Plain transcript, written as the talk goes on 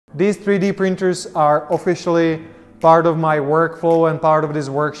These 3D printers are officially part of my workflow and part of this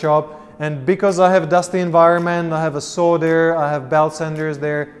workshop. And because I have a dusty environment, I have a saw there, I have belt sanders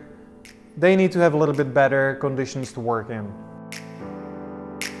there, they need to have a little bit better conditions to work in.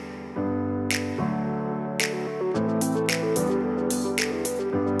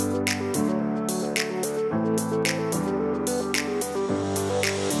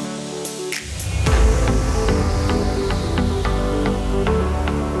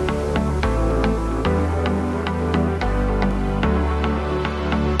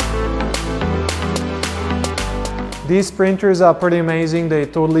 These printers are pretty amazing. They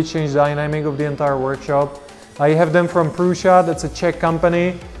totally change the dynamic of the entire workshop. I have them from Prusa, that's a Czech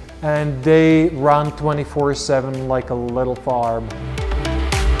company, and they run 24/7 like a little farm.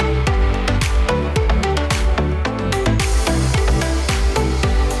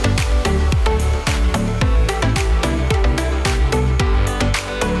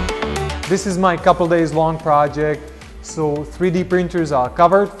 This is my couple days long project. So 3D printers are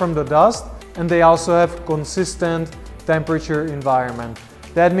covered from the dust, and they also have consistent temperature environment.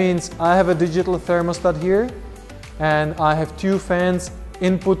 That means I have a digital thermostat here, and I have two fans,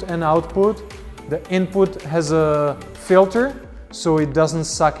 input and output. The input has a filter, so it doesn't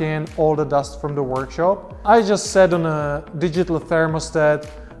suck in all the dust from the workshop. I just set on a digital thermostat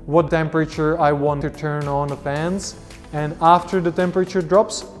what temperature I want to turn on the fans, and after the temperature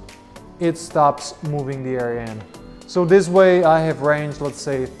drops, it stops moving the area in. So this way I have range, let's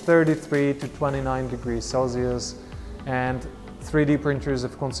say 33 to 29 degrees Celsius, and 3D printers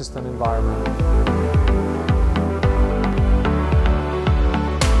of consistent environment.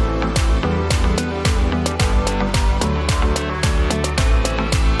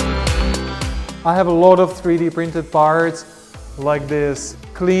 I have a lot of 3D printed parts, like this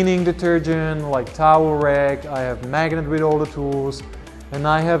cleaning detergent, like towel rack, I have magnet with all the tools, and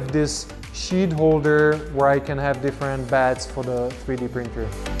I have this sheet holder where I can have different beds for the 3D printer.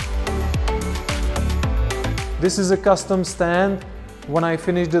 This is a custom stand. When I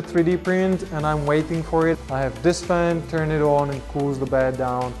finish the 3D print and I'm waiting for it, I have this fan, turn it on and cools the bed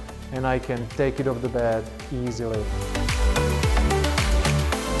down, and I can take it off the bed easily.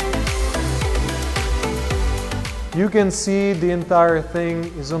 You can see the entire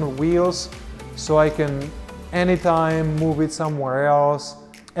thing is on wheels, so I can anytime move it somewhere else.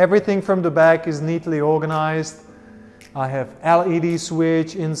 Everything from the back is neatly organized. I have LED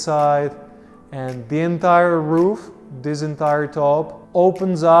switch inside, and the entire roof, this entire top,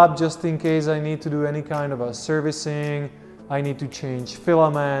 opens up just in case I need to do any kind of a servicing, I need to change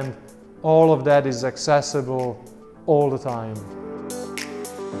filament. All of that is accessible all the time.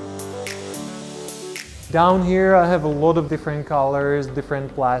 Down here I have a lot of different colors,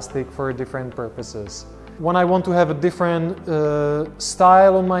 different plastic for different purposes. When I want to have a different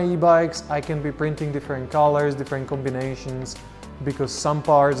style on my e-bikes, I can be printing different colors, different combinations, because some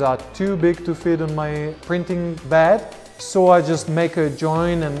parts are too big to fit on my printing bed. So I just make a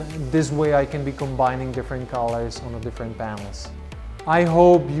join, and this way I can be combining different colors on the different panels. I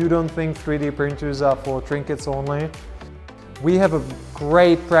hope you don't think 3D printers are for trinkets only. We have a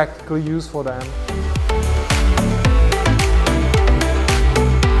great practical use for them.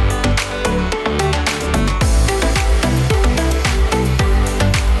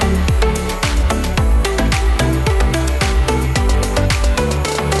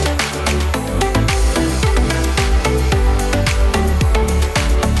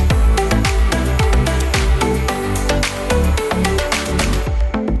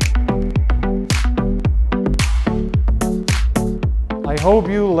 I hope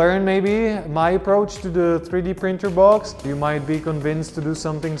you learned maybe my approach to the 3D printer box. You might be convinced to do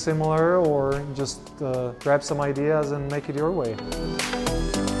something similar, or just grab some ideas and make it your way.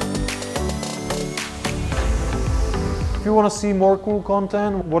 If you want to see more cool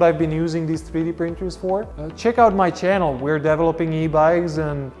content, what I've been using these 3D printers for, check out my channel. We're developing e-bikes,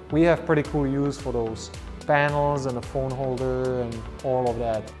 and we have pretty cool use for those panels and a phone holder and all of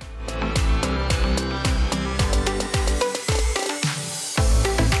that.